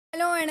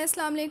Hello and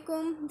Assalamu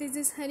alaikum. This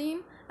is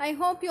Harim. I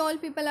hope you all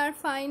people are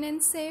fine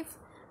and safe.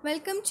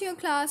 Welcome to your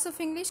class of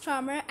English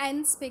grammar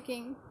and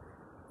speaking.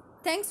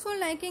 Thanks for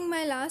liking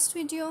my last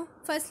video.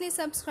 Firstly,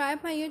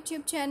 subscribe my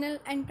YouTube channel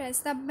and press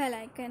the bell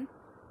icon.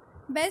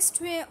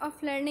 Best way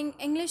of learning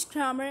English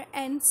grammar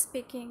and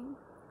speaking.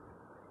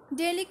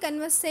 Daily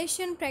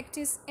conversation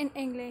practice in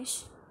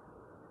English.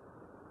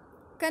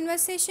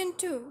 Conversation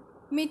 2.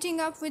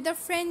 Meeting up with a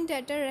friend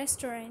at a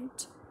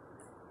restaurant.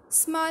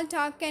 Small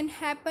talk can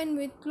happen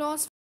with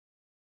close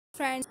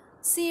friends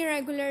see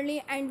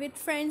regularly and with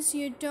friends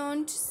you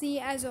don't see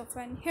as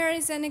often. Here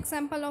is an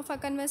example of a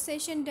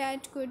conversation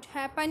that could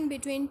happen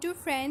between two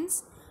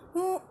friends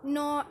who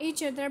know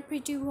each other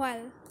pretty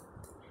well.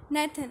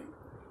 Nathan: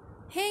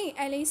 Hey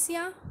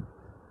Alicia.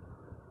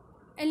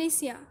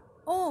 Alicia: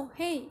 Oh,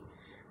 hey,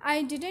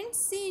 I didn't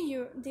see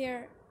you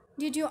there.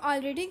 Did you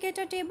already get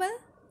a table?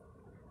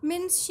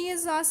 Means she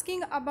is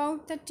asking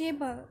about the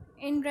table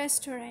in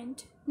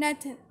restaurant.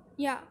 Nathan: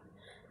 Yeah,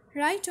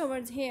 right over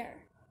here.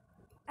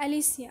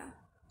 Alicia: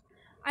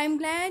 I'm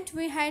glad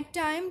we had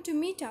time to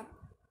meet up.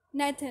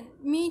 Nathan: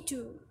 Me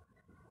too.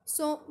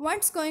 So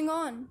what's going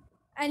on?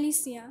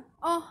 Alicia: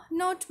 Oh,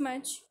 not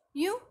much.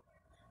 You?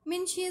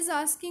 Means she is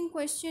asking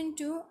question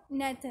to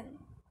Nathan.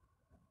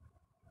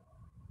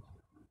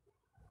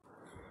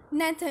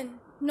 Nathan: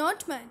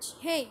 Not much.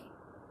 Hey,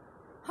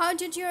 how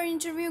did your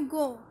interview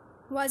go?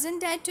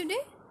 Wasn't that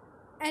today?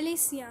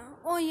 Alicia: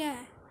 Oh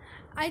yeah,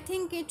 I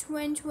think it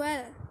went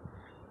well.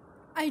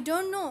 I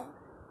don't know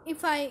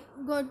if I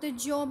got the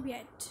job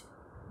yet,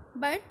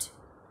 but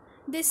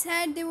they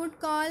said they would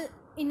call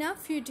in a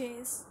few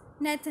days.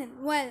 Nathan: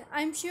 Well,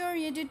 I'm sure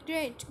you did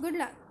great. Good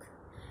luck.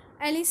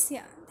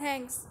 Alicia: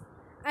 Thanks.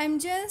 I'm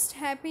just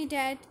happy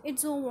that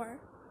it's over.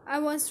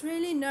 I was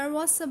really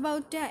nervous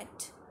about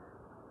that.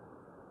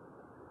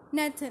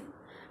 Nathan: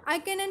 I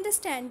can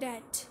understand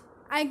that.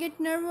 I get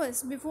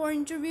nervous before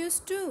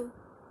interviews too.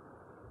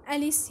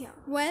 Alicia: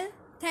 Well,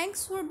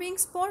 thanks for being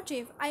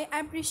sportive. I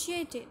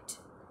appreciate it.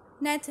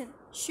 Nathan: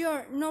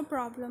 Sure, no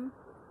problem.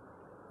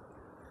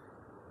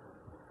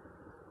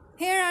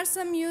 Here are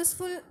some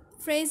useful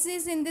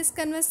phrases in this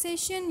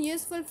conversation.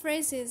 Useful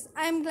phrases: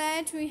 I'm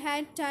glad we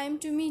had time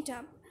to meet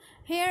up.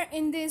 Here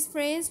in this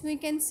phrase we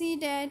can see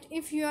that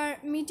if you are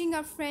meeting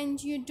a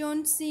friend you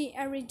don't see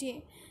every day,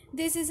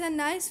 this is a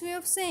nice way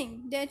of saying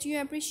that you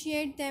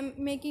appreciate them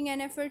making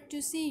an effort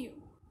to see you.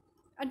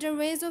 Other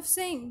ways of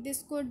saying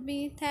this could be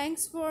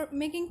thanks for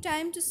making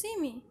time to see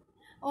me,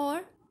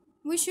 or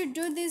we should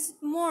do this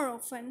more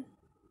often.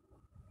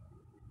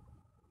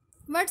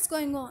 What's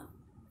going on?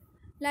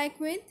 Like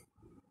with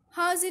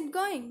how's it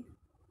going?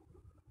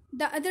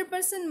 The other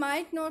person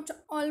might not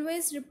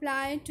always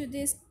reply to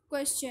this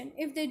question.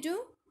 If they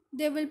do,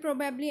 they will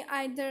probably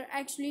either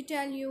actually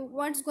tell you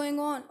what's going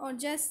on or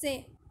just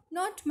say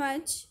not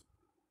much.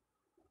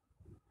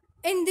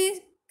 In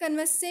this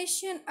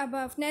conversation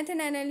above,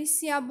 Nathan and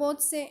Alicia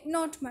both say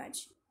not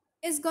much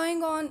is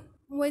going on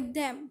with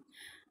them.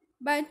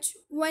 But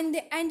when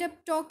they end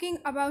up talking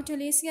about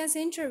Alicia's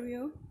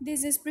interview,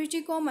 this is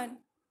pretty common.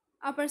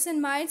 A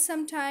person might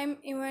sometime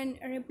even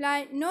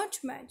reply not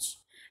much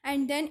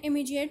and then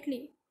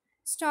immediately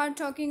start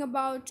talking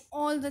about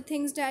all the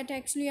things that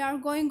actually are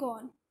going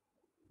on.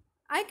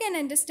 I can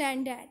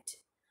understand that.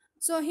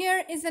 So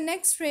here is the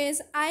next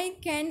phrase, I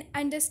can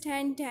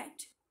understand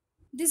that.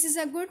 This is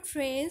a good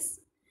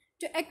phrase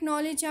to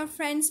acknowledge our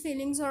friend's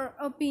feelings or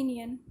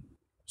opinion.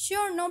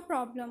 Sure, no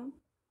problem.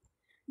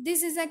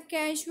 This is a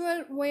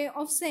casual way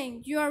of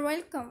saying you are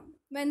welcome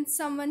when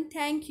someone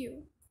thank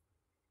you.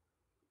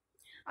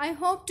 I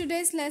hope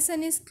today's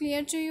lesson is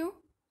clear to you.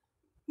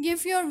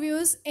 Give your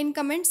views in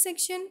comment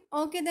section.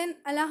 Okay then,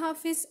 Allah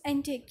Hafiz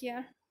and take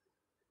care.